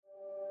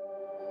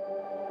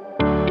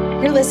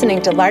You're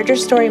listening to Larger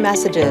Story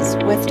Messages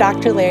with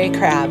Dr. Larry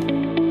Crabb.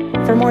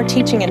 For more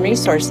teaching and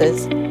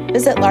resources,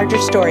 visit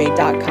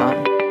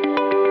largerstory.com.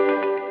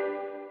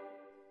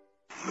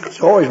 It's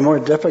always more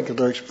difficult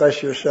to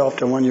express yourself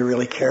to one you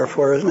really care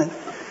for, isn't it?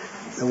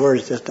 The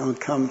words just don't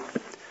come.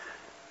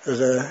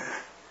 There's a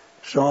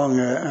song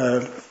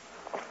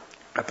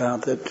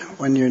about that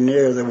when you're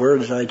near, the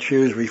words I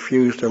choose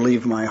refuse to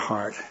leave my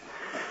heart.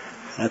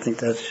 And I think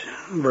that's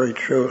very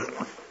true.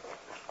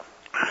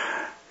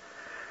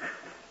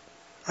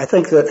 I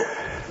think that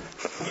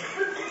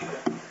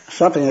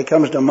something that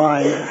comes to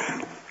mind,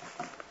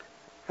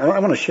 I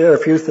want to share a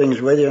few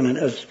things with you, and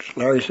as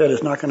Larry said,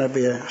 it's not going to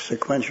be a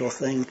sequential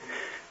thing.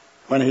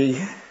 When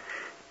he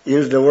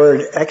used the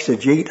word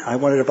exegete, I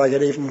wondered if I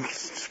could even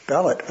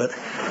spell it, but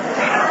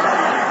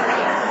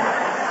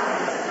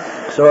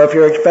so if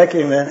you're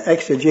expecting an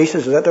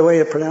exegesis, is that the way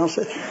you pronounce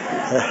it?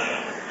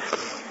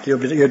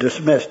 You're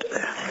dismissed.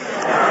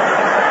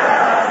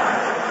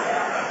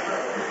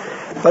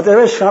 But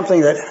there is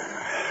something that,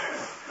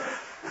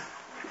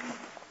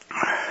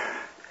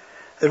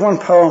 there's one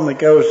poem that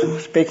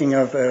goes, speaking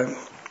of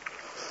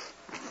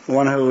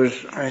one who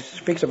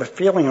speaks of a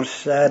feeling of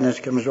sadness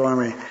comes over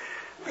me,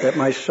 that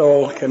my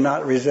soul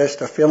cannot resist,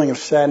 a feeling of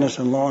sadness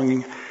and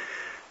longing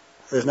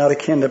that is not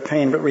akin to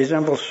pain, but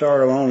resembles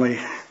sorrow only,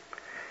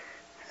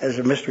 as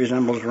a mist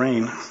resembles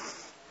rain.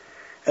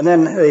 And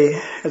then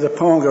as the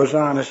poem goes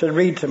on, it said,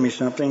 read to me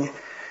something,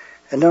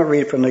 and don't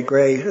read from the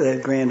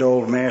grand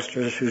old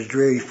masters whose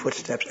dreary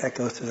footsteps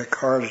echo through the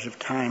corridors of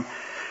time.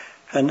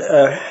 And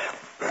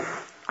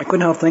I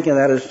couldn't help thinking of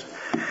that as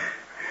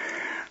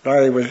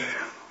Larry was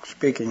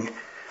speaking.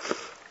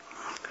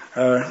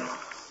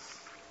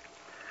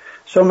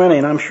 So many,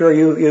 and I'm sure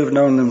you've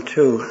known them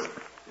too.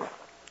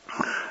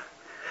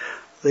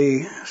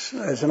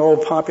 It's an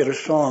old popular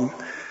song.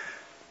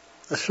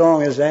 The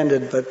song is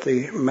ended, but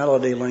the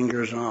melody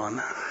lingers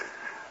on.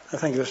 I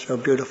think it's so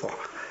beautiful.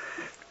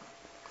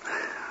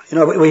 You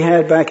know, we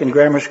had back in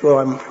grammar school,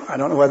 I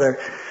don't know whether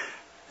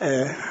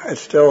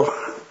it's still,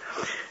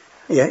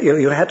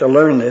 you had to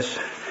learn this.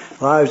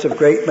 Lives of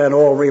great men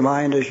all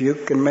remind us we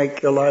can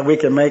make our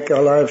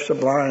lives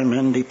sublime,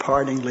 and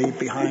departing leave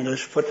behind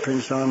us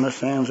footprints on the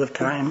sands of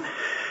time.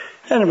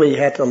 And we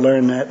had to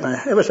learn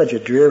that. It was such a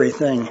dreary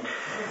thing.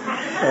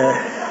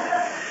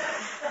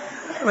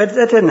 But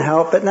that didn't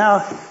help. But now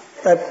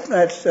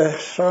that's a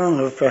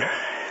song of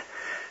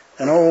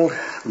an old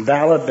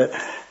ballad, but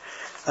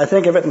I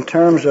think of it in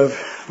terms of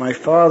my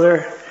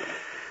father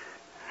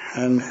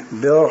and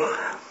Bill.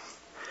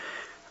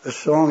 The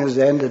song is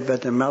ended,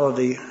 but the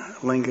melody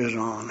lingers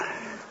on.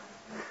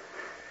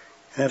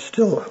 And it's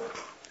still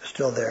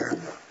there.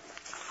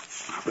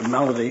 The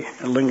melody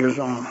lingers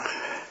on.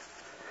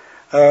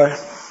 And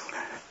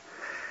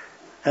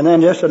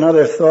then just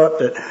another thought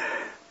that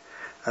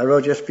I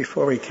wrote just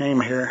before we came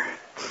here.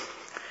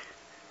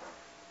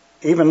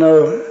 Even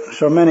though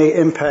so many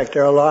impact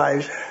our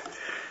lives,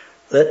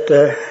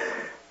 that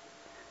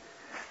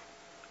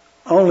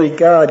only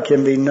God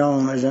can be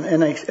known as an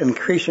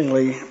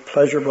increasingly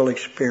pleasurable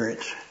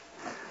experience.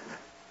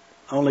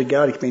 Only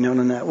God can be known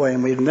in that way,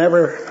 and we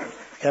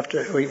have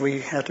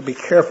to be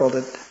careful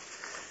that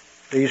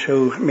these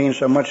who mean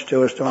so much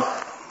to us don't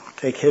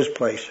take His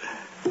place.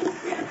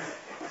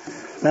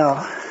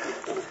 Now,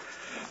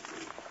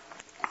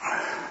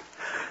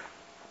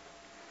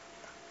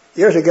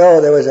 years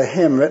ago there was a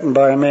hymn written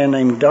by a man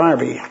named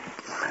Darby.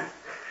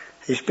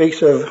 He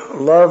speaks of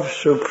love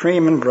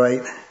supreme and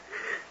bright,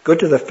 good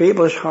to the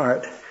feeblest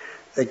heart,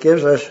 that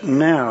gives us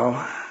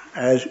now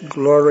as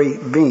glory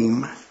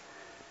beam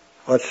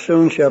what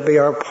soon shall be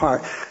our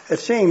part. It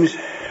seems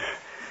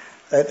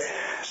that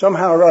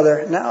somehow or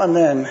other, now and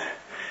then,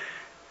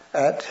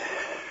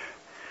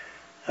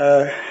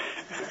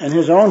 in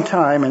His own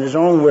time, in His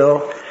own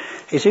will,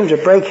 He seems to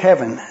break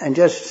heaven and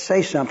just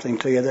say something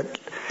to you that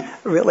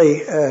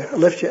really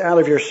lifts you out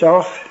of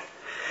yourself.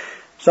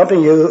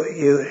 Something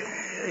you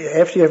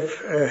after you've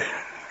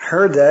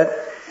heard that,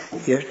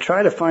 you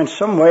try to find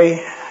some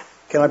way.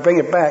 Can I bring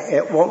it back?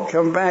 It won't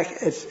come back.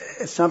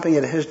 It's something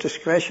at His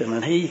discretion,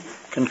 and He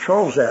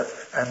controls that.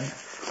 And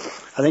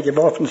I think you've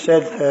often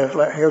said,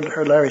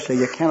 heard Larry say,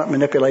 you cannot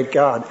manipulate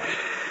God.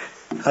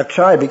 I've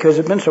tried because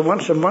it's been some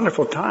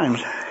wonderful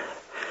times.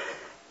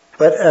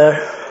 But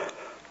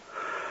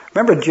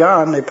remember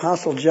John, the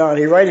Apostle John,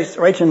 he writes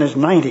in his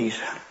 90s,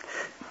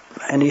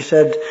 and he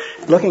said,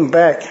 looking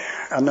back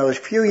on those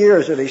few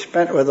years that he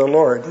spent with the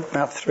Lord,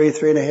 about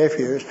 3.5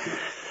 years,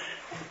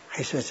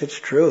 he says, it's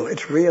true,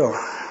 it's real.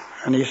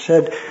 And he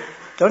said,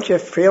 don't you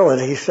feel it?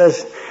 He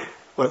says,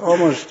 with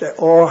almost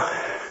all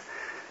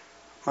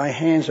my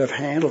hands have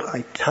handled,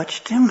 I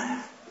touched Him.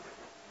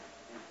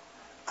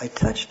 I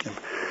touched Him.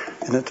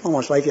 And it's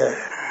almost like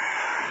I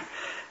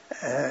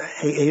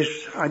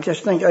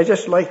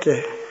just like to,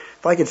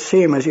 if I could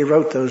see Him as He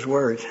wrote those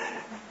words.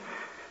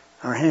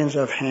 Our hands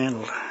have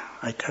handled,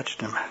 I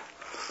touched Him.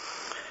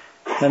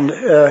 And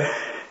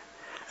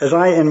as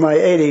I, in my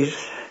 80s,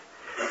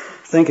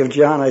 think of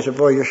John, I said,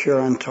 boy, you're sure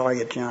on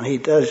target, John. He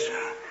does.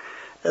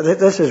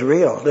 This is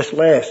real. This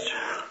lasts.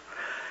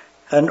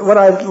 And what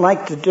I'd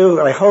like to do,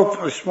 I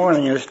hope this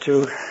morning, is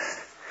to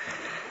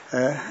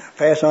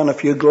pass on a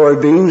few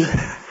glory beams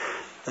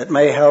that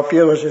may help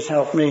you as it's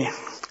helped me.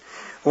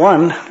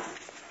 One,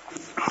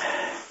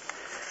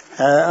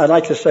 I'd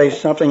like to say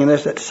something in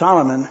this, that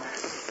Solomon,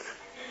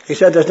 he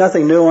said there's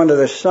nothing new under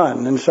the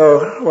sun. And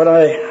so what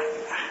I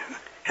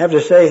have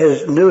to say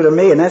is new to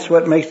me, and that's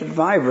what makes it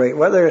vibrate.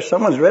 Whether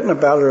someone's written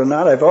about it or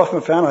not, I've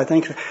often found, I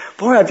think,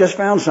 boy, I've just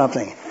found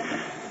something.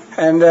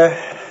 And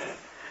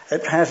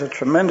it has it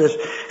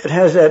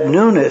has that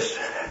newness.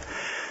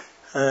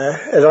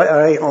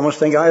 I almost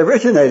think I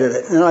originated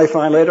it. And I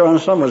find later on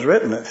someone's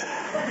written it.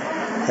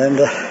 And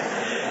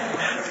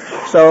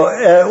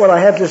so what I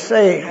have to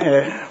say,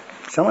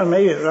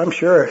 I'm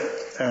sure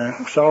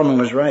Solomon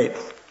was right.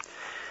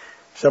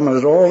 Someone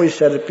has always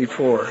said it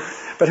before.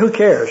 But who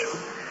cares?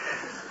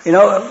 You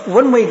know,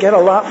 wouldn't we get a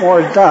lot more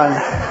done?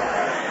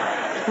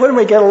 Wouldn't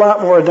we get a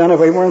lot more done if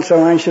we weren't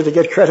so anxious to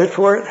get credit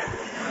for it?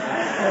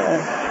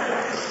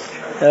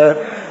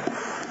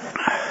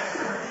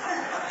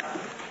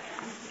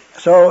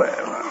 So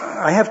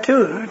I have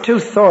two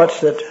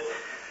thoughts that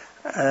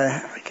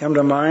come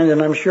to mind,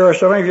 and I'm sure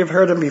some of you have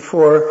heard them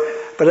before,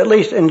 but at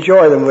least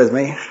enjoy them with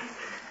me.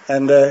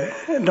 And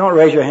don't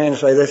raise your hand and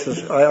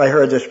say, I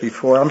heard this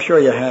before. I'm sure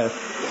you have.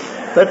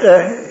 But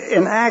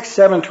in Acts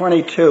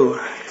 7:22,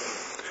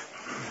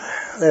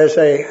 there's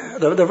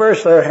the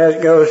verse there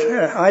goes,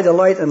 I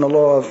delight in the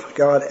law of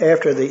God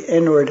after the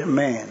inward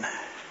man.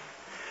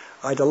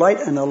 I delight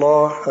in the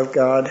law of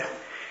God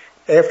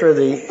after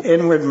the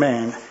inward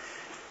man.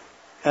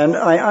 And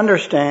I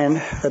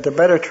understand that the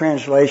better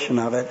translation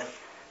of it,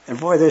 and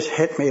boy, this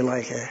hit me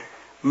like a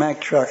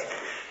Mack truck.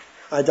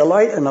 I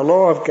delight in the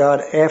law of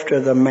God after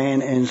the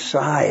man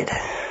inside.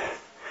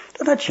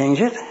 Doesn't that change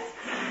it?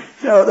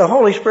 You know, the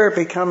Holy Spirit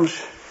becomes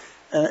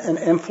an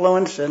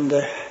influence, and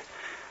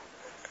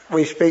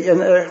we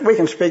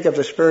can speak of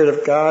the Spirit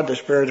of God, the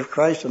Spirit of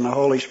Christ, and the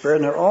Holy Spirit,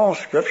 and they're all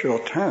scriptural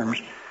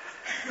terms.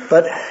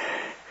 But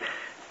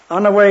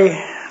on the way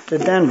to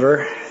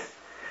Denver,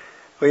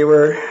 we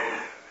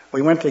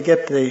went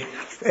to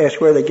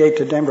ask where the gate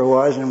to Denver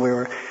was, and we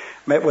were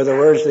met with the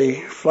words,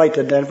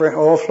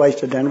 all flights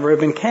to Denver have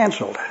been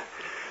canceled.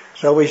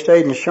 So we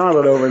stayed in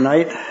Charlotte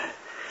overnight,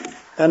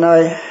 and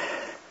I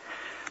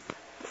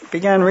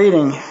began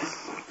reading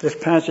this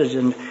passage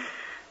in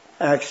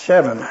Acts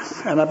 7,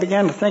 and I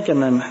began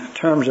thinking in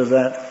terms of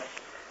that.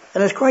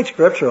 And it's quite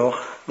scriptural,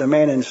 the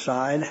man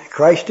inside.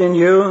 Christ in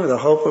you, the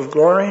hope of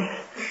glory.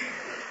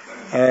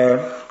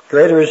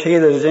 Greater is he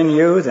that is in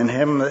you than he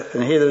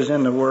that is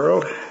in the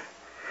world.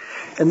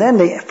 And then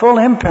the full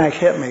impact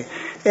hit me.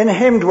 In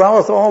him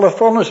dwelleth all the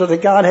fullness of the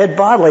Godhead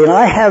bodily. And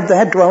I have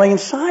that dwelling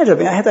inside of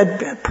me. I have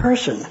that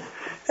person.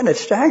 And it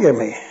staggered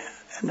me.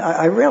 And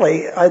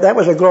that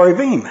was a glory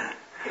beam.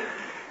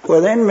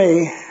 Within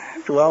me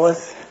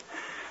dwells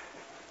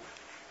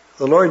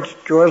the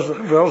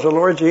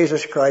Lord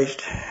Jesus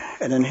Christ,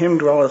 and in him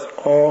dwelleth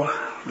all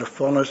the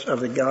fullness of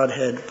the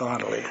Godhead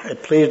bodily.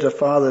 It pleased the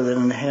Father that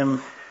in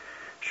him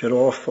should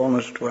all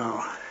fullness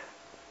dwell.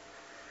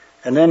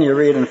 And then you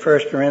read in 1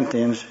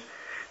 Corinthians,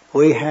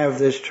 we have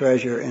this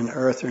treasure in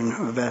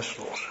earthen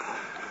vessels.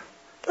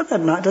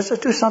 Does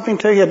it do something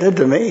to you? It did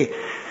to me.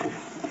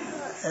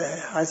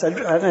 I said,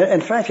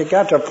 in fact, it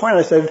got to a point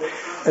I said,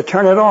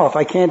 turn it off.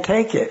 I can't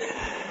take it.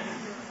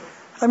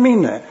 I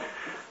mean that.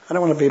 I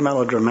don't want to be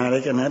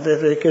melodramatic in that,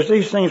 because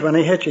these things, when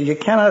they hit you, you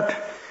cannot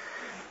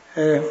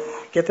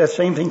get that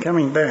same thing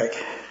coming back.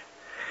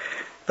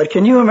 But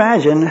can you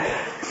imagine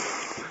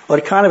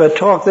what kind of a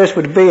talk this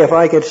would be if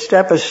I could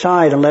step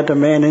aside and let the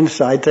man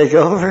inside take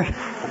over?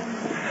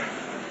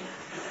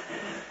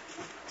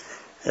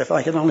 If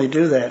I could only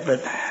do that,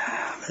 but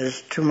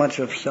there's too much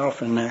of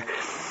self in there.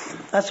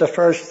 That's the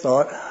first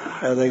thought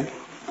of the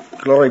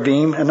glory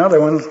beam. Another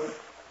one,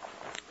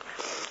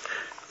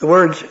 the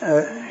words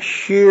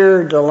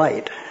sheer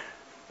delight.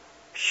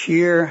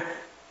 Sheer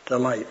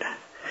delight.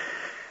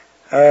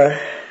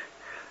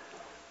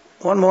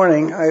 One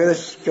morning,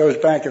 this goes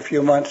back a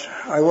few months,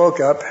 I woke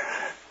up,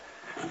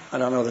 I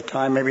don't know the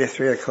time, maybe at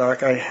 3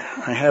 o'clock. I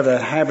have a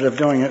habit of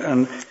doing it,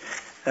 and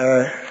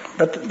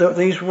but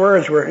these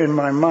words were in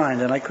my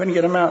mind, and I couldn't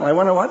get them out. And I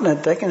wonder, what in the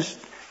dickens,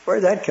 where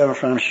did that come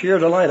from? Sheer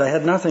delight. I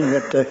had nothing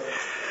that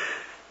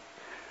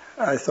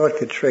I thought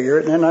could trigger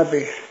it. And then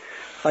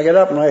I got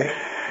up and I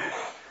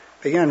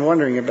began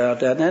wondering about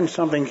that. And then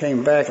something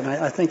came back, and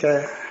I think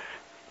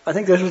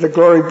this was the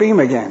glory beam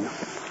again.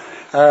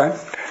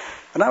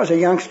 When I was a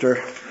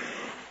youngster,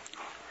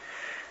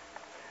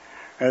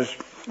 as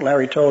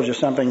Larry told you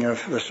something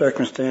of the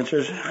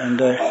circumstances and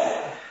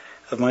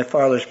of my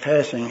father's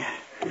passing,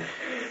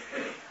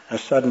 a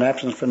sudden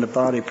absence from the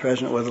body,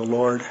 present with the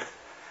Lord.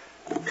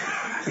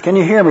 Can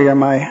you hear me? Or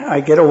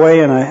I get away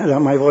and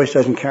my voice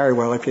doesn't carry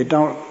well. If you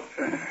don't,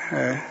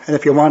 and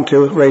if you want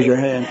to, raise your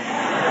hand.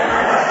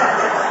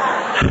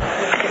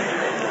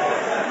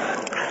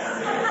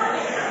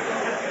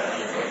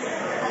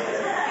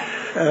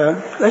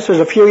 This was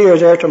a few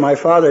years after my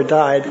father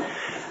died,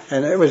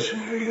 and it was,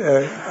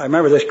 I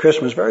remember this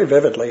Christmas very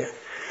vividly.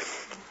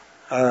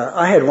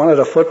 I had wanted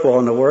a football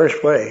in the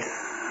worst way.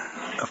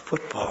 A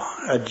football.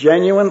 A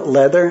genuine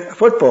leather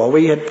football.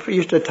 We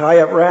used to tie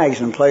up rags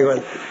and play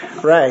with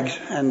rags,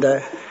 and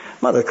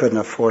Mother couldn't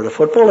afford a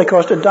football. They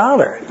cost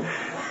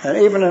 $1. And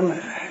even in,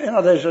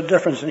 there's a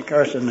difference, of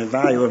course, in the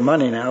value of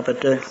money now, but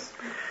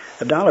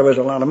 $1 was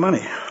a lot of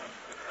money.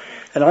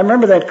 And I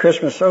remember that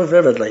Christmas so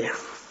vividly.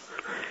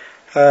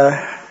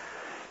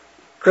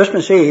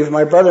 Christmas Eve,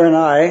 my brother and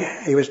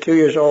I, he was 2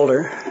 years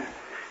older,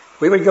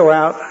 we would go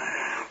out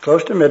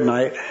close to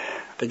midnight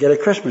to get a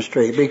Christmas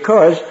tree,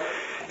 because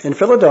in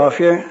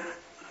Philadelphia,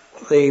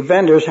 the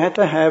vendors had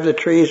to have the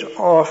trees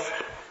off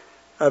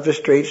of the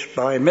streets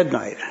by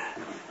midnight.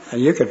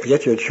 And you could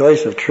get your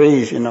choice of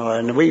trees,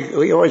 and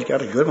we always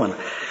got a good one.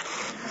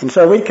 And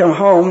so we'd come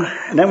home,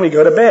 and then we'd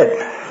go to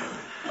bed.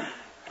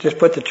 Just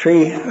put the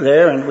tree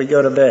there, and we'd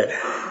go to bed.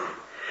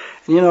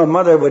 And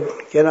Mother would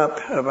get up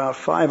about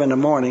 5 in the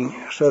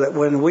morning, so that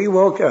when we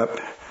woke up,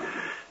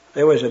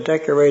 there was a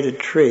decorated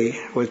tree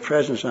with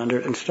presents under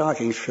it and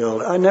stockings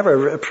filled. I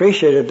never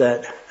appreciated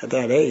that at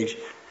that age.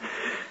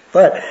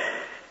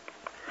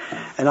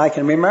 And I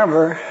can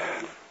remember,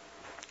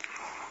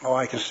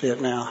 I can see it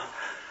now.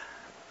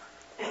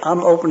 I'm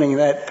opening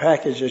that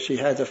package that she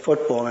had the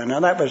football in.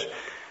 Now that was,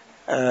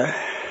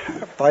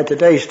 by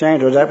today's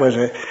standards, that was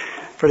a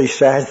pretty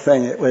sad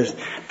thing. It was a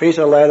piece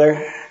of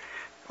leather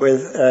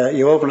with,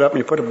 you opened it up and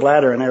you put a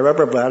bladder in there, a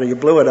rubber bladder, you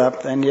blew it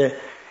up, then you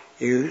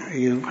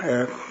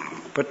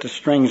put the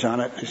strings on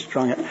it and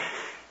strung it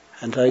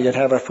until you'd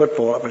have a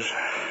football. It was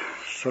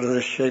sort of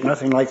this shape,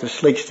 nothing like the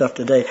sleek stuff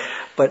today,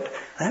 but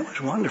that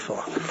was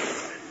wonderful.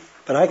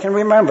 But I can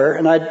remember,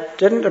 and I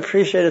didn't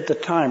appreciate it at the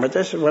time, but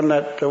this is when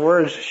the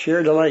words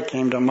sheer delight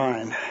came to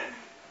mind.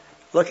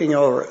 Looking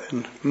over,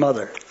 and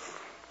Mother,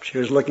 she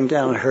was looking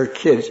down at her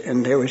kids,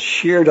 and there was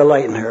sheer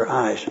delight in her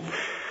eyes.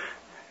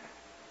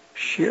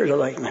 Sheer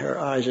delight in her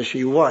eyes as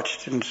she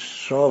watched and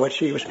saw what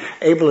she was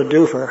able to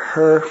do for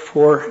her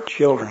 4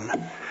 children.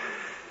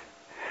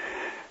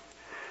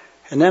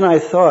 And then I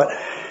thought,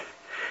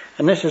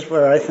 and this is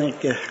where I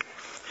think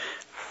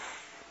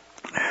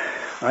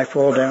I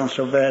fall down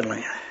so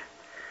badly.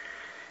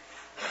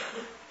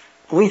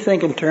 We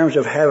think in terms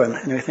of heaven,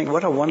 and we think,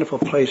 what a wonderful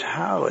place,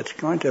 how it's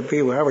going to be,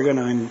 how we're going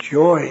to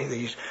enjoy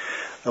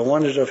the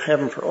wonders of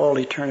heaven for all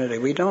eternity.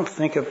 We don't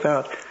think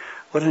about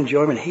what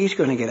enjoyment he's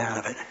going to get out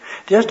of it.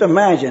 Just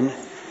imagine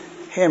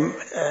him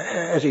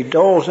as he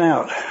doles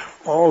out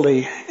all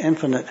the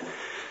infinite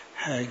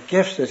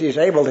gifts that he's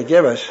able to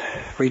give us,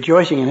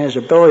 rejoicing in his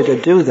ability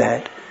to do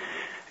that,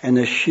 and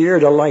the sheer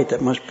delight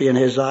that must be in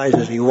his eyes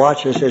as he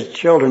watches his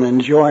children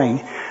enjoying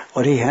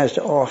what he has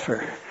to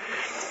offer.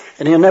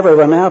 And he'll never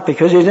run out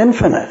because he's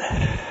infinite.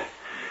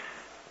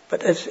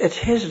 But it's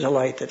his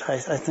delight that I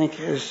think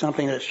is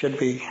something that should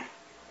be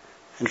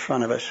in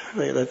front of us.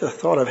 The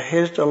thought of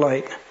his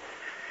delight.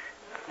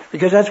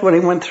 Because that's what he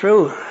went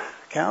through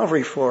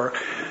Calvary for.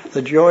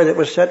 The joy that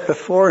was set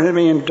before him,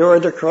 he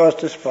endured the cross,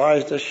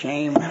 despised the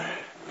shame.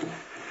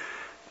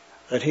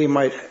 That he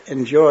might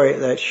enjoy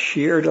that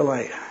sheer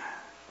delight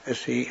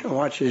as he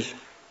watches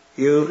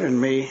you and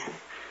me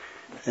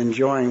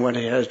enjoying what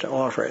he has to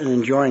offer and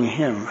enjoying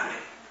him.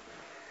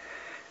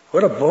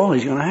 What a ball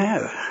he's going to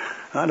have.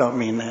 I don't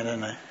mean that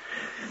in a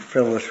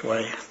frivolous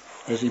way.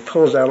 As he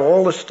pulls out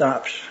all the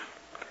stops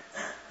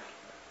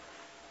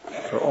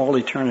for all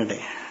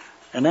eternity.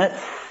 And that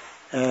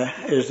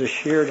is the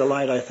sheer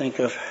delight, I think,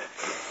 of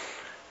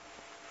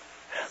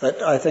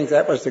that. I think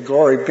that was the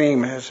glory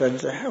beam. I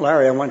said,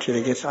 Larry, I want you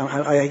to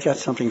I got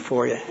something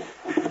for you.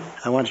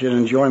 I want you to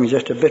enjoy me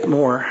just a bit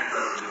more.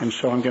 And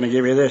so I'm going to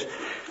give you this.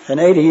 In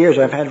 80 years,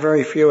 I've had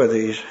very few of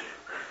these.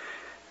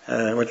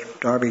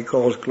 What Darby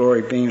calls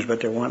glory beams, but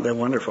they're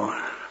wonderful.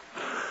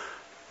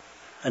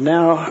 And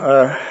now,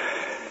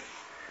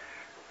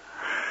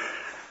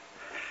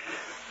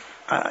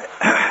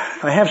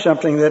 I have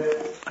something that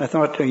I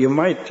thought you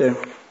might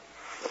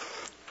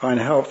find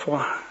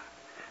helpful.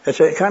 It's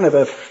a kind of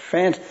a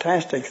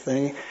fantastic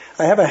thing.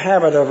 I have a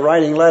habit of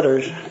writing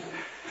letters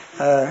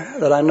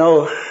that I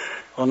know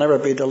will never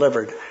be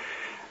delivered.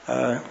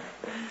 I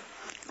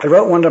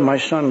wrote one to my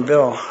son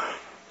Bill,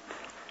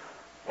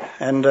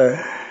 and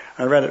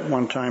I read it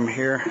one time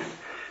here,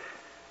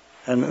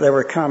 and there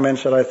were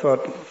comments that I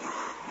thought,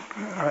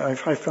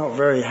 I felt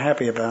very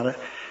happy about it.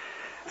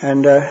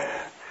 And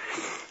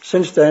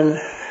since then,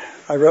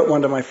 I wrote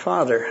one to my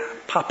father,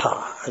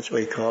 Papa, that's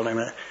what he called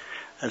him.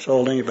 That's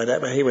old English,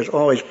 but he was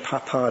always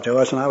Papa to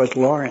us, and I was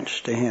Lawrence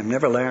to him,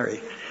 never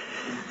Larry.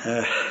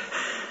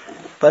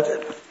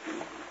 But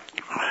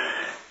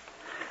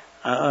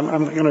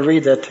I'm going to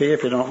read that to you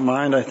if you don't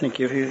mind. I think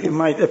you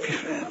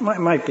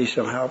might be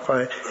some help.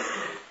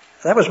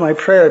 That was my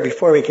prayer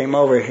before we came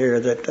over here,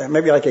 that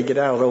maybe I could get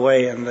out of the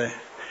way, and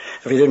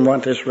if he didn't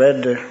want this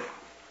read,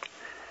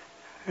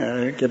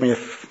 give me a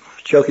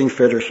choking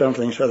fit or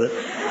something so that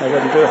I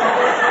wouldn't do it.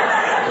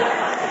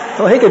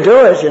 Well, he could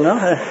do it,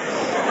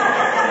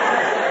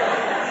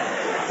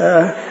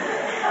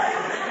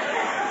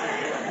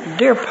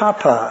 Dear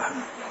Papa,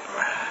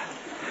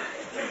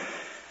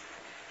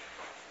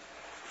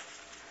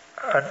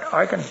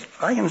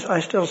 I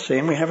still see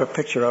him. We have a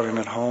picture of him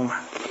at home,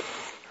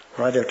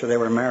 right after they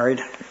were married.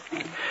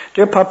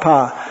 Dear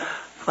Papa,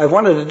 I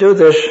wanted to do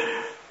this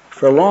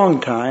for a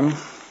long time,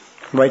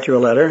 write you a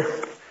letter.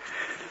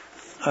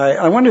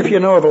 I wonder if you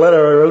know of a letter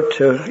I wrote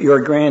to your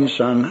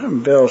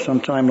grandson, Bill,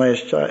 sometime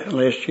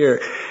last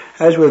year.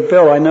 As with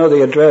Bill, I know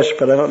the address,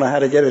 but I don't know how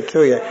to get it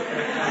to you.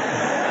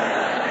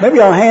 Maybe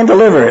I'll hand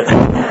deliver it.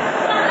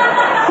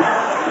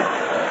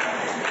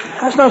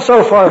 That's not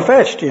so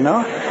far-fetched, you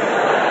know.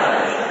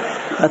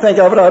 I think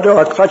what I'll do,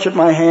 I'll clutch at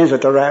my hands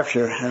at the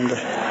rapture.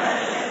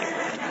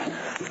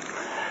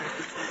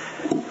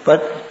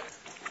 But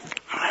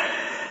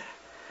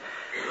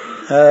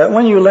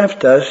when you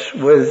left us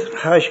with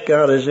Hush,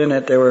 God is in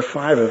it, there were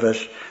 5 of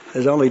us.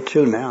 There's only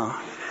 2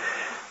 now.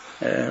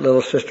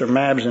 Little sister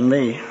Mabs and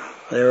me.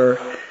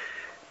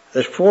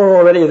 There's 4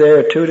 already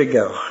there, 2 to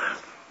go.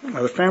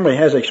 Well, the family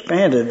has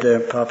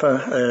expanded,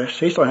 Papa.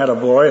 Cecil had a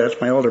boy, that's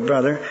my older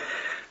brother.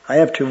 I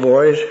have 2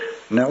 boys.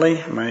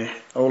 Nellie, my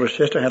older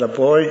sister, had a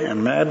boy,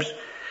 and Mabs,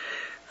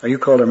 you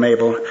called her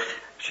Mabel,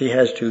 she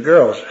has 2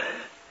 girls.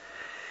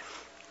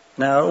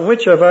 Now,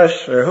 which of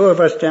us, or who of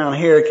us down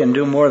here can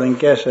do more than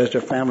guess as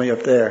to family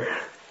up there?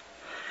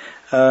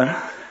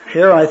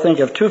 Here I think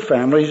of 2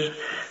 families.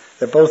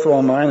 They're both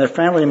all mine. The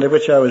family into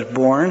which I was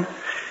born,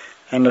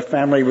 and the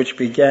family which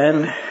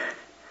began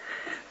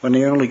when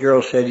the only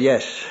girl said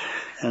yes,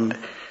 and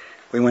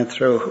we went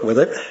through with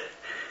it.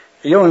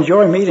 You'll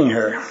enjoy meeting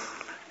her.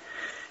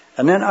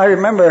 And then I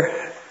remember,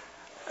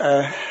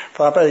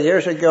 Papa,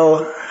 years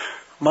ago,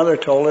 Mother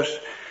told us,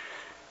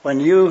 when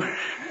you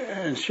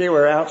and she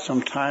were out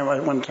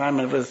one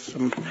time with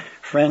some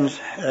friends,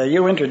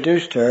 you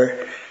introduced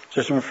her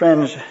to some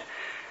friends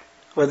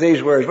with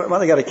these words. But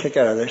Mother got a kick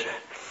out of this.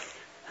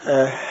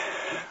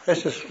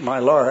 This is my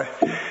Laura.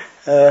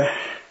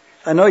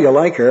 I know you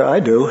like her. I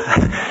do.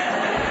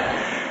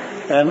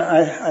 And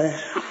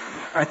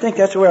I think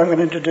that's the way I'm going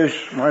to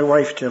introduce my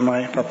wife to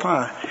my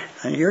Papa.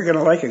 And you're going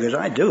to like her because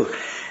I do.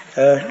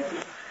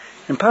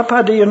 And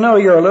Papa, do you know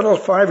your little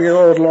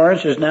 5-year-old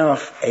Lawrence is now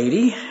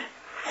 80?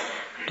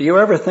 Do you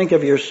ever think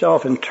of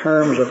yourself in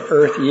terms of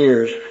earth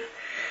years?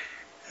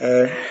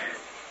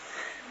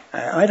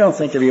 I don't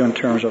think of you in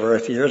terms of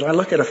earth years. I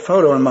look at a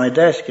photo on my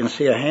desk and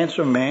see a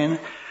handsome man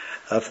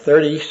of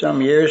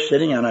 30-some years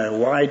sitting on a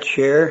wide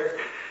chair,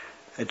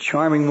 a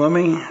charming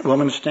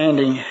woman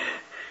standing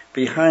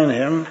behind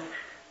him,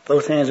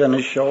 both hands on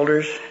his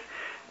shoulders.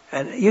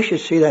 And you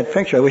should see that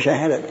picture. I wish I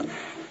had it.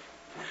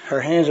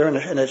 Her hands are in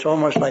it, and it's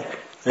almost like,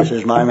 this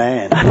is my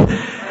man.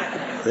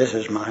 This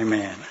is my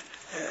man.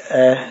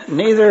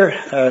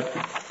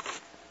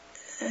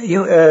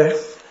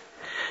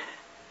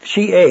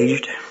 She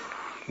aged.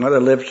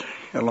 Mother lived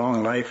a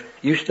long life.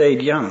 You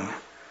stayed young.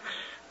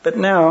 But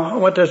now,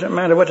 what does it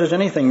matter? What does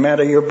anything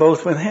matter? You're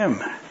both with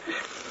him.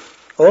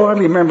 All I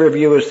remember of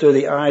you is through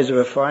the eyes of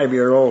a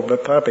 5-year-old.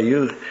 But Papa,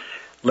 you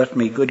left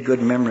me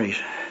good memories.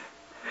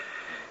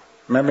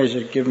 Memories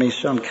that give me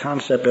some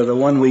concept of the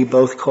one we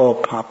both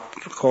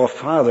call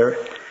Father,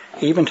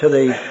 even to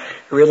the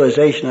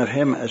realization of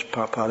him as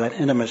Papa, that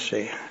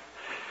intimacy.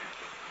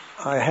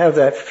 I have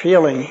that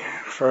feeling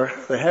for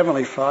the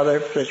Heavenly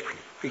Father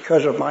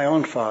because of my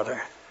own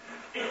father.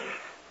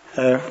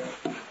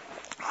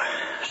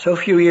 So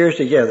few years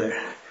together.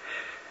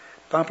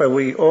 Papa,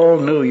 we all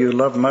knew you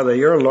loved Mother.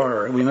 You're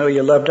Laura. We know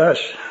you loved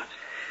us.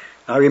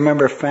 I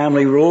remember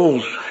family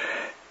rules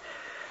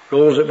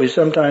that we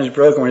sometimes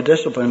broke and were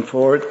disciplined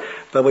for it,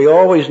 but we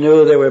always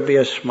knew there would be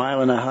a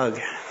smile and a hug.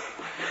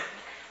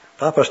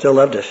 Papa still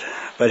loved us,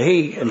 but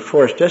he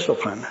enforced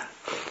discipline.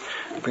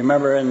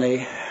 Remember in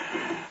the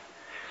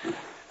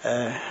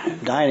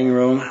dining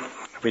room,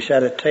 if we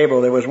sat at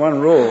table, there was one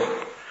rule: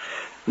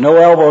 no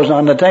elbows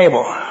on the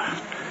table.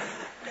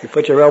 You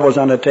put your elbows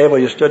on the table,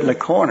 you stood in the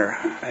corner,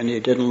 and you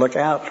didn't look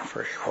out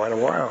for quite a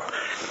while.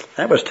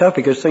 That was tough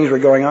because things were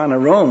going on in the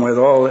room with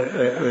all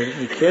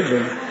the kids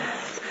in.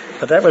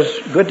 But that was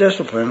good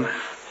discipline.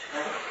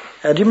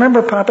 Do you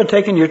remember Papa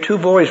taking your 2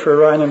 boys for a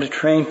ride in the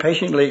train,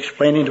 patiently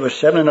explaining to a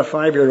 7- and a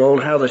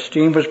 5-year-old how the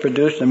steam was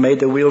produced and made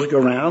the wheels go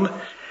round?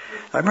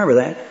 I remember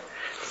that.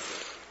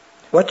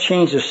 What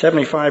changes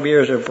 75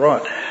 years have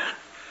brought?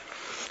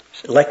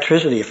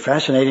 Electricity,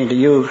 fascinating to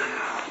you.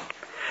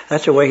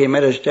 That's the way he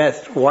met his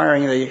death,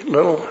 wiring the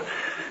little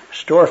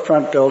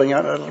storefront building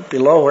out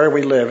below where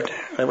we lived.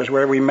 That was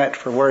where we met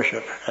for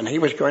worship. And he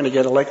was going to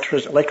get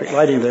electric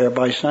lighting there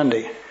by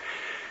Sunday.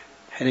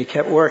 And he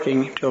kept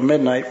working till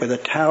midnight with a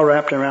towel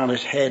wrapped around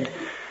his head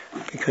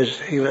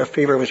because a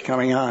fever was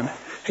coming on.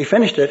 He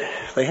finished it.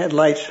 They had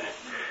lights,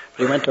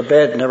 but he went to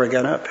bed and never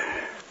got up.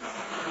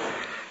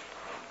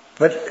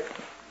 But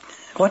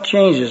what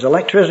changes?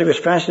 Electricity was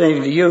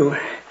fascinating to you,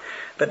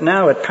 but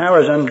now it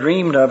powers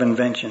undreamed of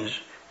inventions.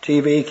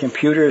 TV,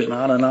 computers, and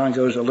on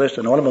goes the list,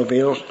 and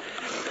automobiles.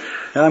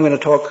 Now I'm going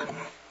to talk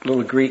a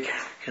little Greek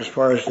as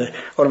far as the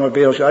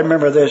automobiles. I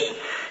remember this.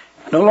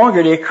 No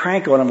longer do you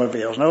crank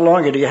automobiles. No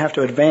longer do you have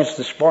to advance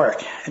the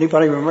spark.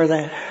 Anybody remember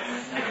that?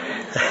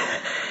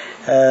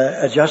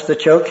 Adjust the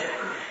choke.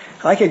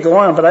 I could go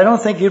on, but I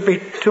don't think you'd be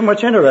too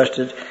much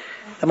interested.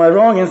 Am I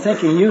wrong in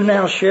thinking you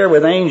now share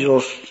with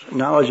angels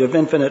knowledge of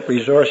infinite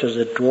resources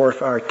that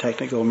dwarf our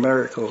technical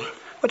miracles?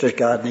 What does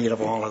God need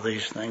of all of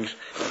these things?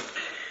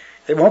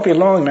 It won't be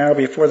long now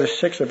before the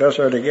six of us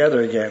are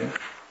together again.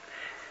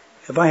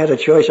 If I had a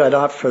choice, I'd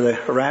opt for the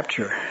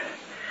rapture.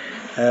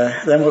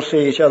 Then we'll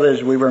see each other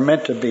as we were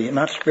meant to be,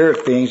 not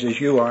spirit beings as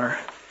you are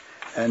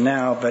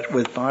now, but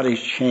with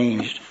bodies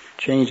changed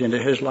into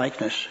His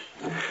likeness.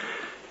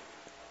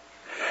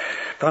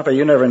 Papa,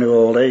 you never knew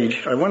old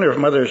age. I wonder if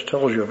Mother has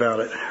told you about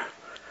it.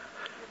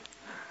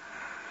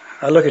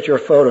 I look at your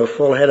photo,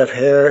 full head of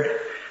hair,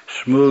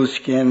 smooth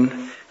skin,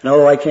 and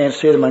although I can't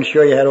see them, I'm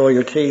sure you had all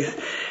your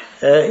teeth.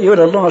 You would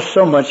have lost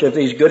so much of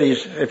these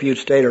goodies if you'd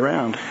stayed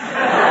around.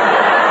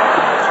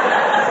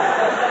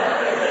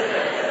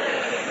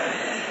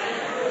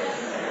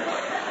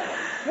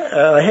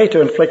 I hate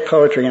to inflict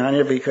poetry on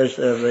you because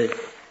it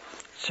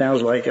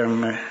sounds like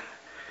I'm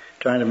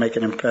trying to make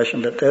an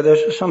impression, but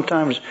there's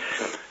sometimes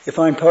you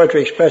find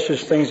poetry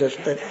expresses things that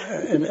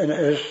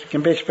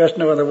can be expressed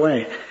no other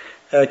way.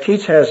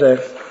 Keats has a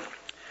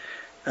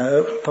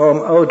poem,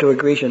 Ode to a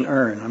Grecian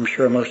Urn. I'm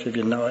sure most of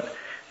you know it.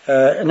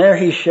 And there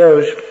he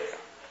shows,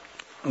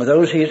 with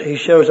those he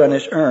shows on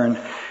this urn,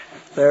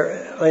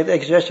 they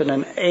exist in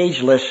an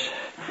ageless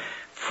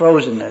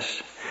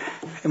frozenness.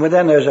 And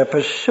within there's a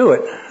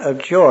pursuit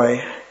of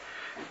joy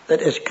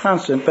that is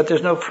constant, but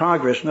there's no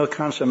progress, no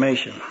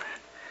consummation.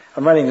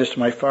 I'm writing this to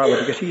my father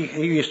because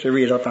he used to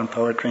read up on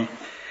poetry.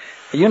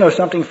 You know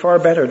something far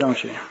better,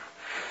 don't you?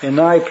 In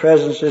thy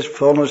presence is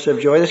fullness of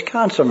joy. It's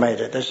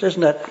consummated. This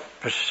isn't that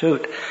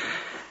pursuit.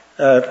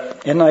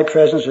 In thy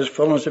presence is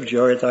fullness of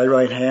joy. At thy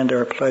right hand there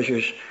are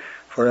pleasures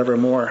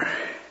forevermore.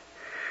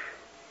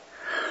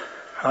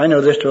 I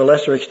know this to a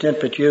lesser extent,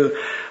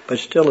 but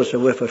still it's a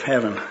whiff of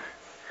heaven.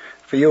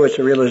 For you it's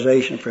a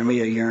realization, for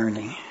me a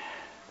yearning.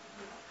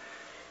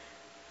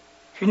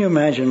 Can you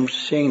imagine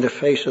seeing the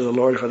face of the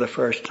Lord for the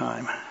first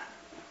time?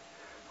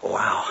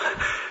 Wow.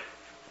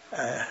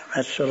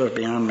 That's sort of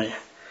beyond me.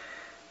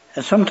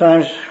 And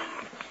sometimes,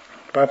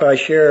 Papa, I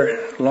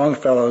share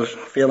Longfellow's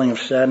feeling of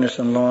sadness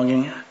and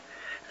longing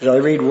as I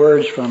read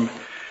words from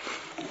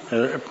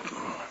a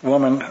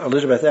woman,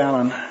 Elizabeth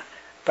Allen.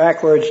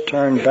 Backwards,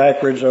 turn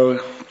backwards, oh,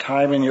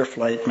 time in your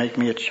flight, make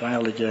me a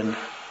child again,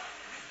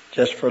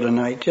 just for the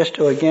night, just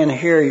to again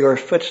hear your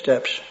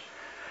footsteps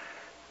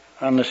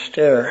on the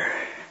stair,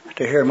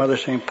 to hear Mother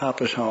St.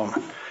 Papa's home.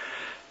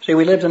 See,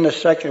 we had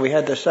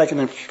the second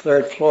and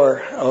third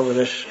floor over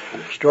this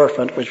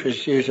storefront, which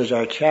was used as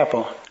our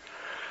chapel.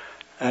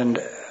 And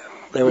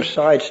there were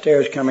side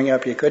stairs coming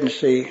up. You couldn't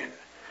see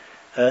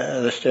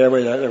the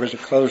stairway. There was a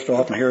closed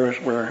off, and here was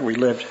where we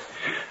lived.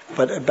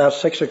 But about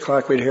 6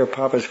 o'clock, we'd hear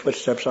Papa's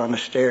footsteps on the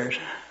stairs.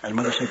 And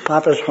Mother said,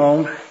 Papa's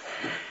home,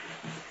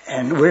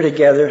 and we're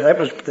together. That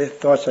was the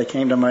thoughts that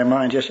came to my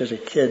mind just as a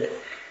kid.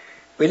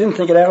 We didn't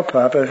think it out,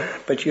 Papa,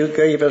 but you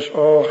gave us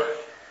all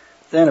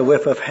then a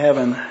whiff of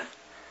heaven,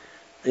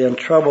 the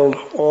untroubled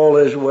all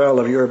is well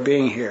of your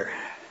being here.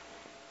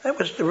 That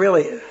was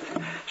really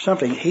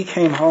something. He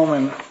came home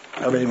and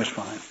everything was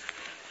fine.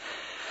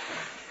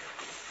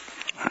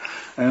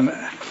 And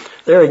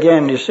there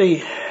again, you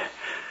see,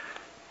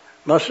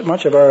 much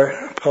of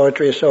our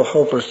poetry is so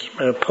hopeless.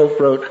 Pope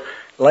wrote,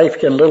 life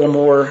can little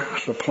more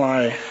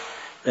supply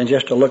than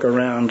just to look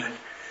around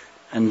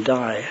and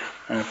die.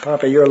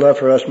 Papa, your love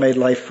for us made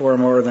life far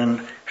more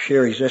than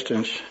sheer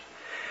existence.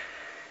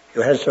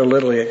 You had so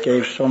little, yet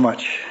gave so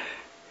much.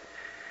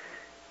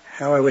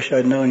 How I wish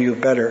I'd known you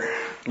better,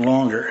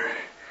 longer.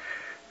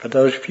 But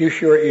those few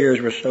short years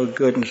were so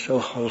good and so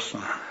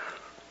wholesome.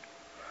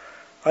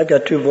 I've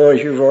got 2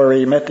 boys. You've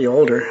already met the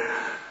older.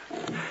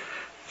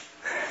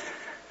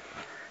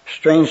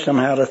 Strange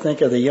somehow to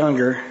think of the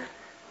younger,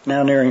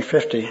 now nearing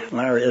 50,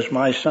 Larry, as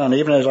my son,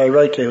 even as I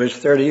write to his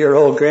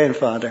 30-year-old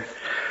grandfather.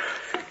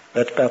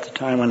 That's about the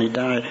time when he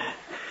died.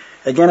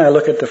 Again, I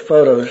look at the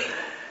photo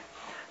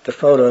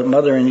of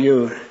Mother and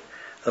you,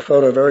 a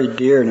photo very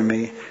dear to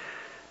me,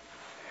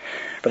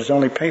 but it's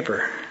only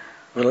paper.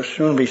 Will it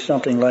soon be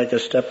something like a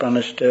step on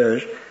the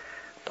stairs,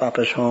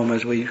 Papa's home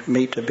as we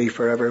meet to be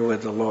forever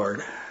with the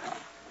Lord?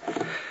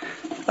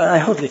 I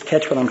hope you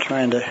catch what I'm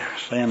trying to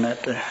say in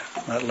that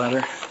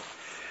letter.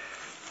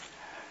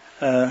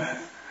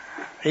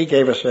 He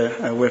gave us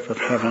a whiff of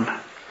heaven.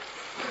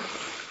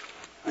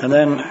 And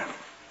then,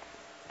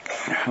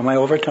 am I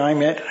over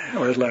time yet?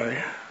 Where's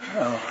Larry?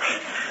 Oh.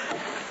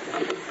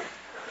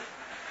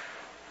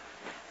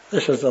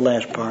 This is the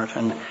last part,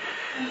 and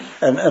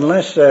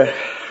unless I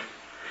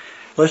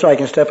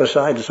can step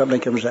aside and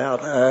something comes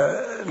out,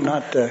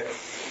 not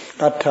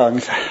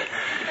tongues.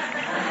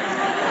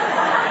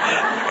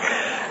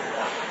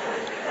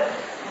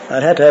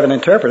 I'd have to have an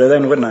interpreter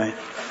then, wouldn't I?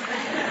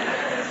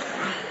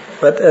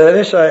 But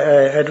this I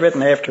had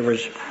written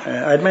afterwards.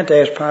 I'd meant to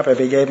ask Papa if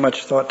he gave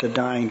much thought to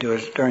dying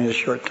during his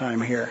short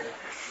time here.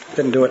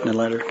 Didn't do it in the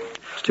letter.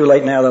 It's too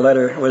late now. The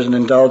letter was an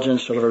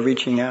indulgence, sort of a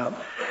reaching out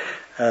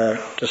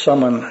to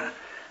someone.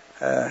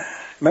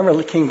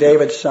 Remember King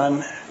David's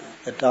son?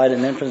 that died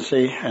in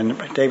infancy, and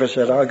David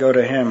said, I'll go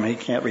to him, he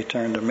can't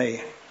return to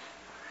me.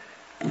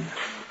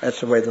 That's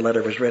the way the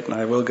letter was written,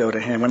 I will go to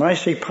him. When I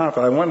see Papa,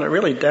 I want to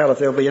really doubt if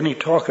there'll be any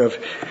talk of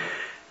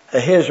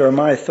his or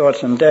my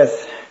thoughts on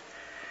death.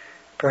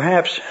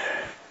 Perhaps,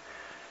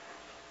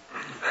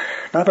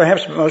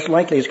 most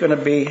likely it's going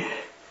to be,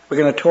 we're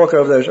going to talk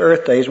over those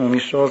earth days when we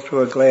saw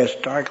through a glass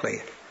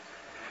darkly.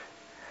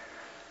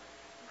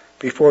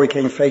 Before we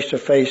came face to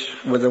face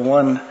with the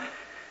one,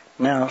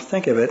 now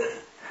think of it,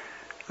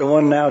 the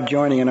one now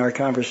joining in our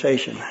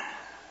conversation.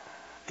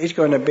 He's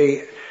going to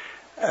be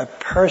a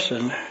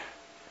person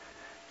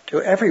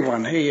to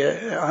everyone.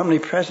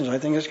 Omnipresence, I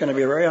think, is going to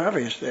be very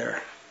obvious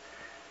there.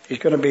 He's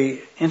going to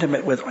be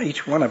intimate with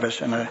each one of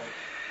us. And,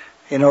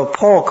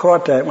 Paul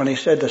caught that when he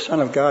said, the Son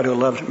of God who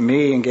loved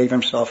me and gave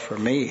himself for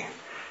me.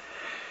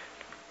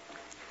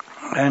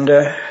 And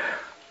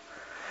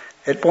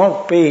it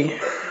won't be,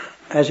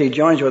 as he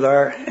joins in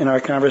our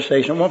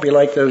conversation, it won't be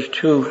like those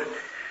two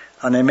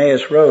on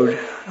Emmaus Road.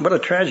 What a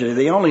tragedy.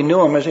 They only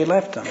knew him as he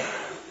left them.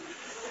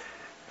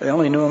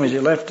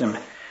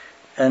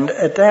 And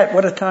at that,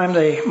 what a time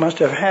they must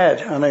have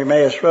had on the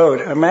Emmaus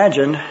Road.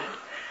 Imagine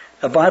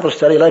a Bible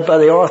study led by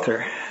the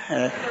author.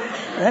 They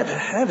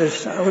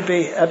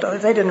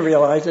didn't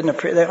realize,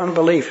 their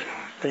unbelief,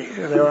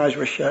 their eyes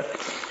were shut.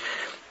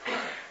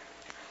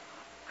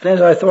 And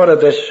as I thought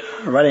of this,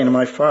 writing to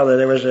my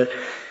father,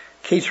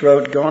 Keats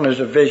wrote, gone is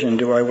a vision,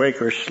 do I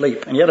wake or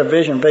sleep? And yet a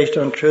vision based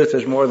on truth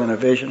is more than a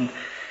vision.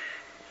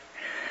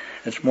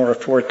 It's more a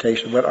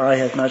foretaste of what eye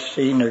hath not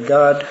seen,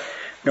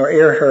 nor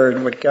ear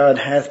heard, what God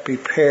hath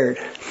prepared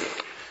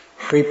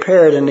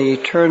in the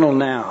eternal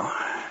now.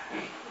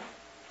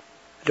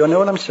 Do you know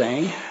what I'm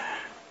saying?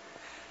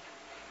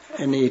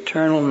 In the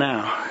eternal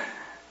now.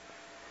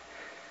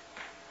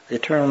 The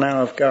eternal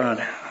now of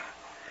God.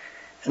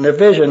 And the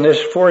vision,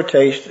 this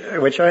foretaste,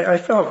 which I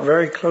felt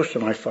very close to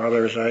my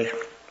father as I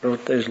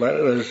wrote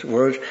those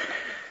words,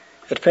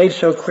 it fades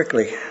so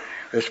quickly,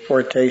 this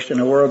foretaste, in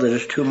a world that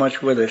is too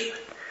much with us.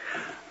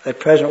 That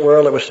present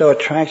world that was so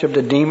attractive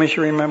to Demas,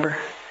 you remember?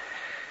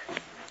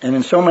 And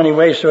in so many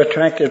ways so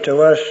attractive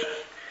to us,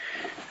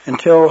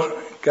 until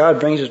God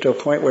brings us to a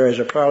point where as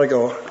a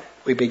prodigal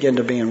we begin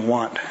to be in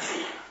want.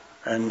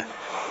 And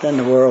then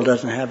the world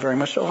doesn't have very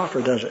much to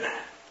offer, does it?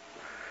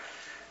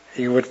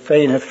 He would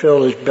fain have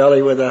filled his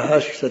belly with the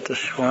husks that the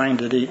swine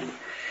did eat.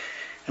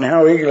 And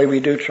how eagerly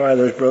we do try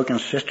those broken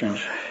cisterns.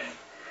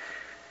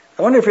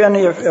 I wonder if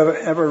any of you have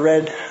ever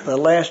read the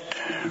last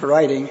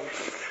writing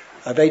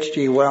of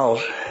H.G.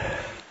 Wells.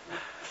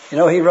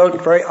 He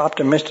wrote very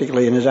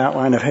optimistically in his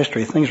outline of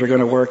history. Things were going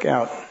to work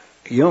out.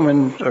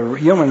 Human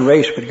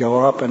race would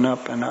go up and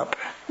up and up.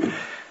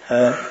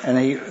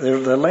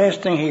 The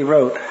last thing he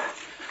wrote,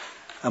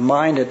 a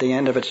mind at the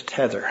end of its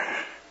tether.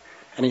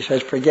 And he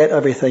says, forget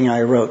everything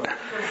I wrote.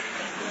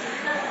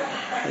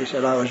 He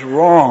said, I was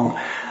wrong.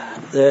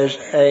 There's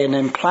an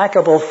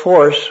implacable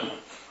force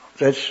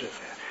that's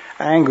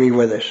angry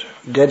with us,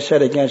 dead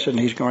set against it, and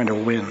he's going to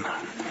win.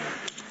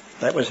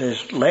 That was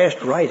his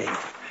last writing.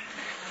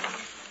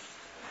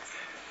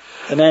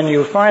 And then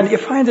you find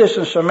this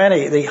in so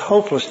many, the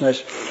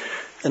hopelessness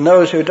in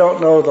those who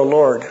don't know the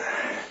Lord.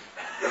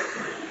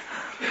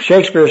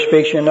 Shakespeare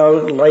speaks,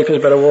 life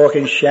is but a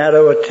walking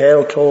shadow, a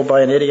tale told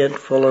by an idiot,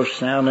 full of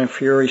sound and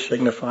fury,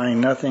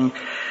 signifying nothing.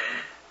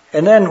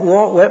 And then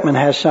Walt Whitman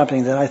has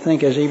something that I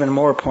think is even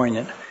more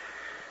poignant.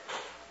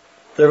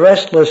 The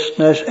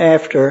restlessness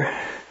after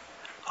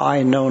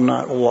I know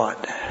not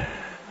what.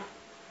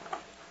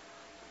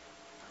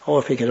 Oh,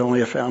 if he could only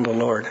have found the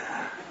Lord.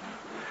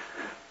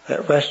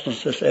 That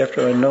restlessness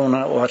after I know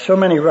not what. So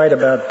many write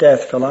about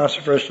death,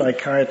 philosophers,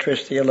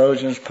 psychiatrists,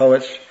 theologians,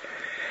 poets.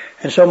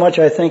 And so much,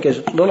 I think, is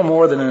little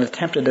more than an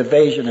attempted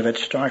evasion of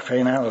its stark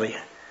finality.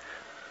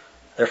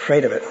 They're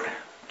afraid of it.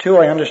 2,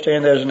 I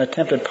understand there's an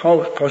attempted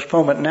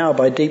postponement now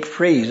by deep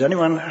freeze.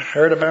 Anyone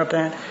heard about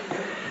that?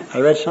 I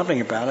read something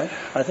about it.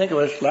 I think it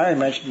was Larry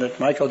mentioned that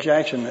Michael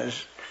Jackson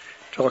is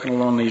talking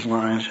along these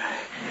lines.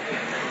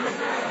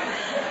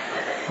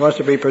 He wants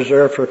to be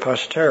preserved for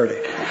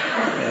posterity.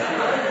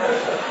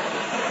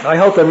 I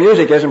hope the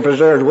music isn't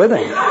preserved with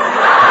him.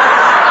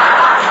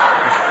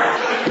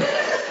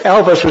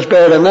 Elvis was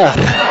bad enough.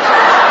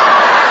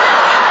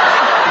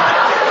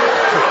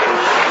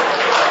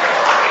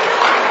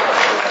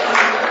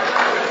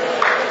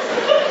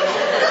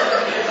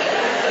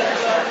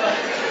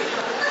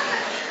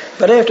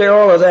 But after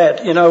all of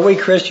that, we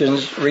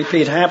Christians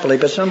repeat happily,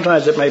 but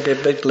sometimes it may be a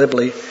bit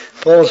glibly,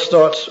 Paul's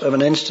thoughts of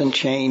an instant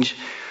change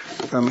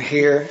from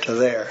here to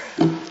there.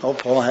 Oh,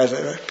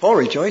 Paul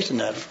rejoiced in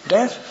that.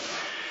 Death?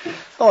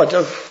 Oh, it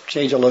does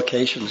change the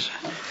locations.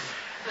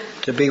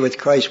 To be with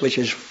Christ, which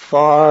is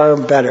far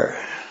better.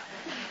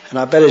 And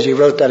I bet as he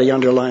wrote that, he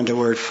underlined the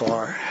word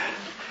far.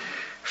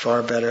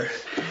 Far better.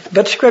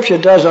 But Scripture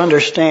does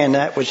understand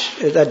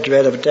that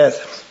dread of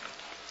death.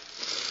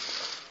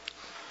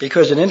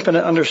 Because in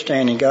infinite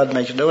understanding, God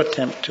makes no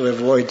attempt to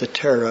avoid the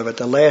terror of it.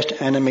 The last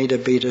enemy to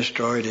be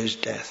destroyed is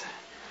death.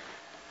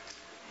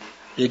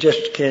 You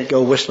just can't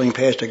go whistling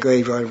past a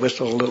graveyard,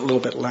 whistle a little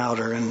bit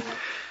louder, and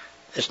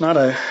it's not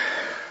a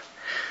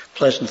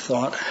pleasant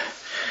thought.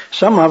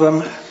 Some of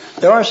them,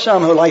 there are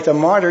some who, like the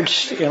martyred,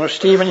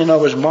 Stephen,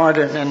 was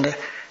martyred, and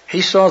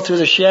he saw through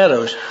the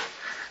shadows.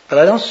 But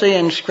I don't see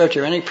in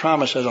Scripture any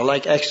promises of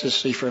like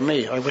ecstasy for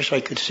me. I wish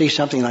I could see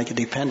something I could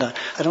depend on.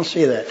 I don't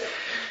see that.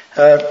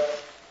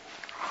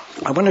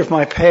 I wonder if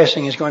my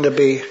passing is going to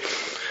be...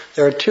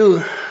 There are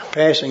two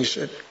passings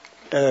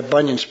that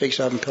Bunyan speaks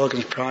of in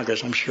Pilgrim's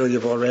Progress. I'm sure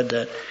you've all read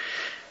that.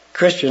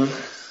 Christian,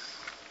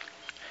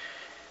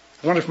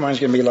 I wonder if mine's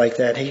going to be like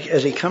that.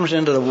 As he comes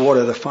into the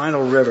water, the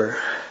final river,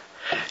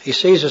 he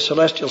sees a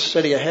celestial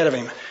city ahead of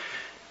him,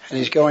 and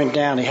he's going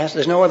down.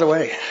 There's no other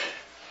way.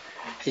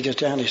 He gets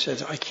down, he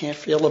says, I can't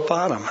feel the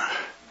bottom.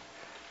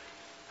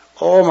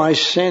 All my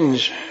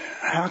sins,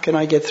 how can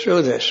I get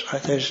through this?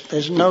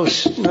 There's no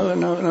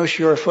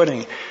sure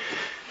footing.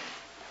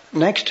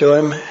 Next to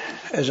him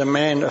is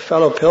a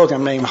fellow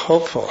pilgrim named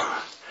Hopeful.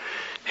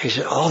 He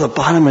said, the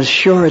bottom is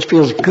sure, it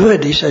feels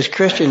good. He says,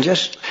 Christian,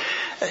 just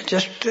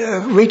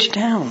reach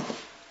down.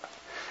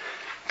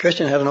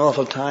 Christian had an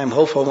awful time.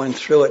 Hopeful went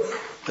through it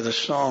with a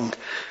song.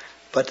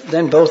 But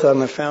then both of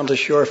them found a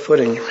sure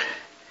footing.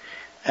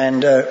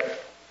 And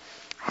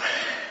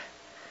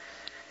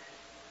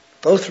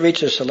both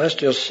reached a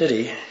celestial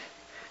city,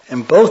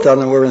 and both of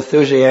them were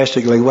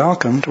enthusiastically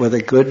welcomed with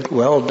a good,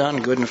 well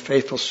done, good and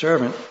faithful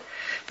servant.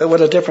 But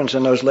what a difference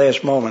in those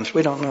last moments.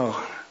 We don't know.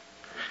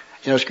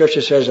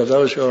 Scripture says of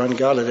those who are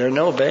ungodly, there are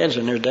no bands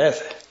in their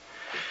death.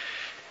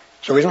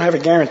 So we don't have a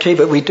guarantee,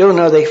 but we do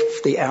know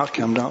the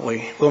outcome, don't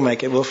we? We'll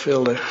make it. We'll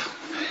feel the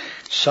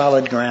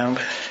solid ground.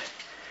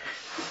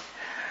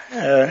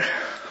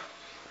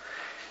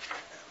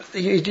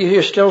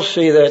 You still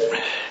see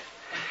that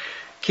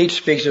Keats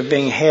speaks of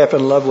being half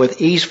in love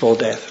with easeful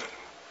death.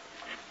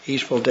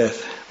 Easeful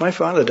death. My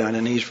father died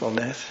an easeful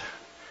death.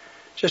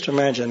 Just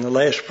imagine the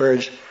last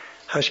words,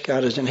 hush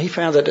God is in. He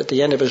found that at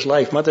the end of his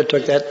life. Mother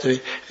took that to,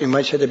 you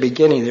might say, the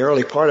beginning, the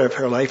early part of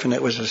her life, and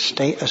it was a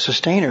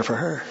sustainer for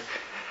her.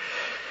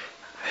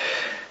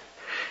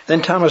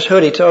 Then Thomas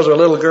Hood, he tells a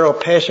little girl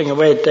passing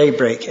away at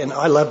daybreak, and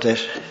I love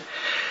this.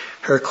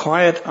 Her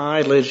quiet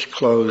eyelids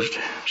closed.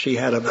 She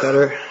had a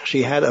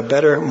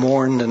better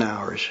morn than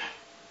ours.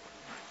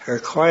 Her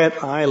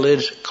quiet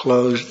eyelids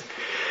closed.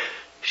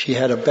 She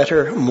had a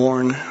better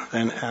morn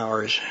than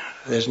ours.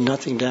 There's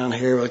nothing down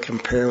here will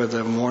compare with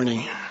the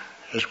morning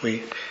as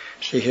we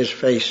see his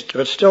face.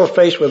 But still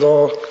faced with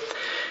all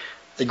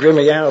the grim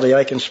reality,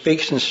 I can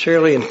speak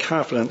sincerely and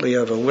confidently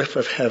of a whiff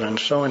of heaven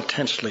so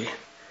intensely,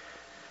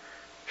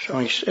 so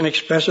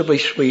inexpressibly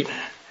sweet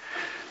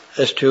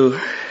as to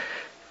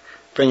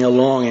bring a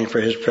longing for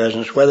his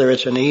presence. Whether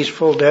it's an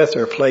easeful death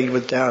or plagued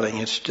with doubting,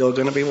 it's still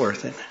going to be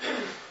worth it.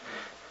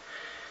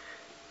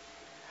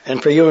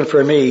 And for you and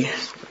for me,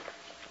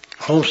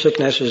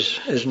 homesickness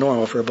is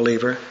normal for a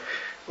believer.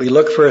 We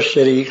look for a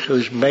city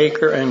whose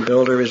maker and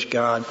builder is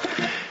God.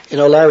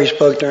 Larry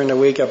spoke during the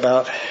week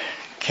about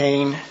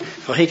Cain.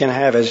 Well, he can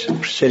have his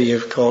city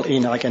called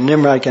Enoch, and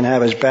Nimrod can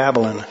have his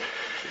Babylon.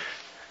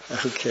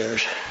 Who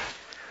cares?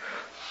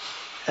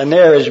 And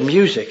there is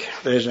music.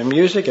 There's a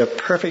music of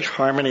perfect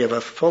harmony, of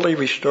a fully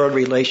restored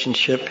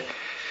relationship,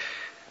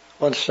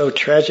 once so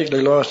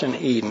tragically lost in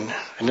Eden.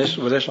 And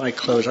with this I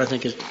close. I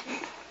think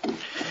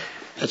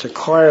it's a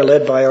choir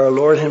led by our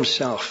Lord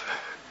himself.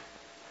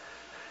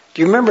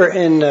 Do you remember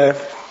I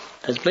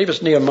believe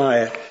it's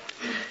Nehemiah.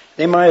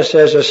 Nehemiah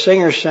says, a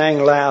singer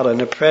sang loud in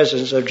the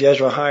presence of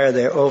Jezreiah,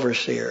 their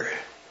overseer.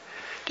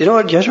 Do you know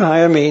what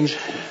Jezreiah means?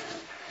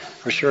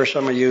 I'm sure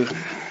some of you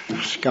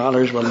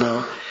scholars will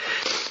know.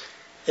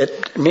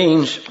 It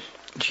means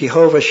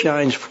Jehovah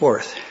shines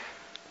forth.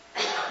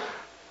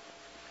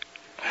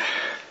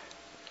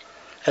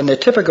 And the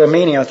typical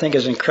meaning, I think,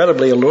 is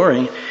incredibly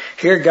alluring.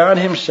 Here God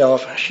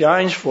himself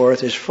shines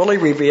forth, is fully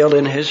revealed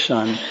in his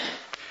Son,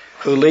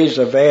 who leads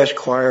the vast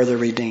choir of the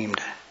redeemed.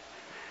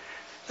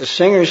 The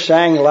singers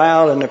sang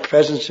loud in the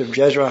presence of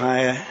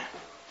Jezreiah,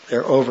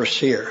 their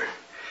overseer.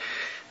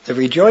 The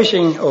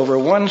rejoicing over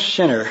one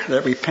sinner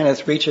that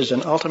repenteth reaches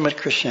an ultimate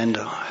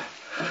crescendo.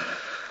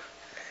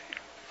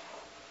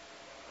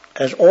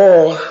 As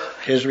all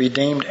his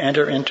redeemed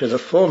enter into the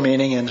full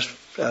meaning,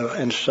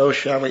 and so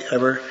shall we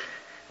ever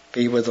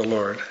be with the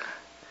Lord.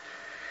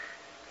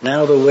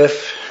 Now the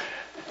whiff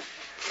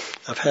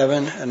of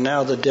heaven, and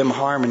now the dim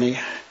harmony.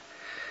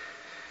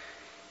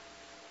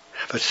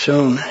 But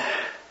soon,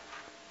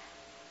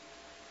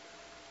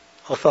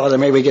 oh Father,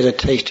 may we get a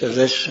taste of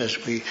this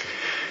as we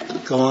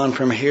go on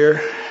from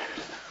here.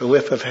 The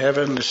whiff of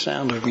heaven, the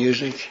sound of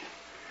music,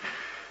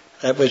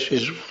 that which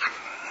is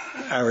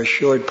our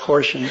assured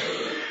portion.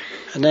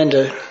 And then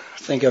to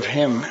think of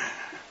him,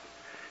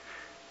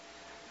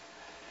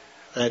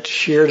 that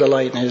sheer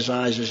delight in his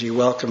eyes as he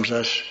welcomes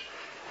us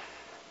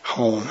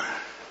home.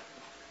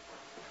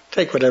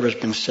 Take whatever's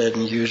been said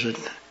and use it.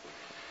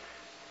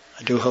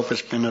 I do hope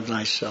it's been of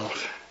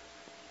thyself.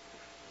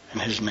 In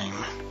his name,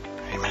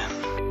 amen.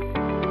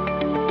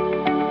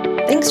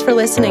 Thanks for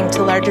listening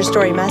to Larger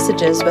Story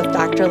Messages with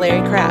Dr.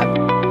 Larry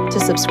Crabb. To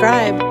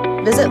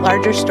subscribe, visit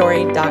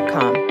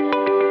largerstory.com.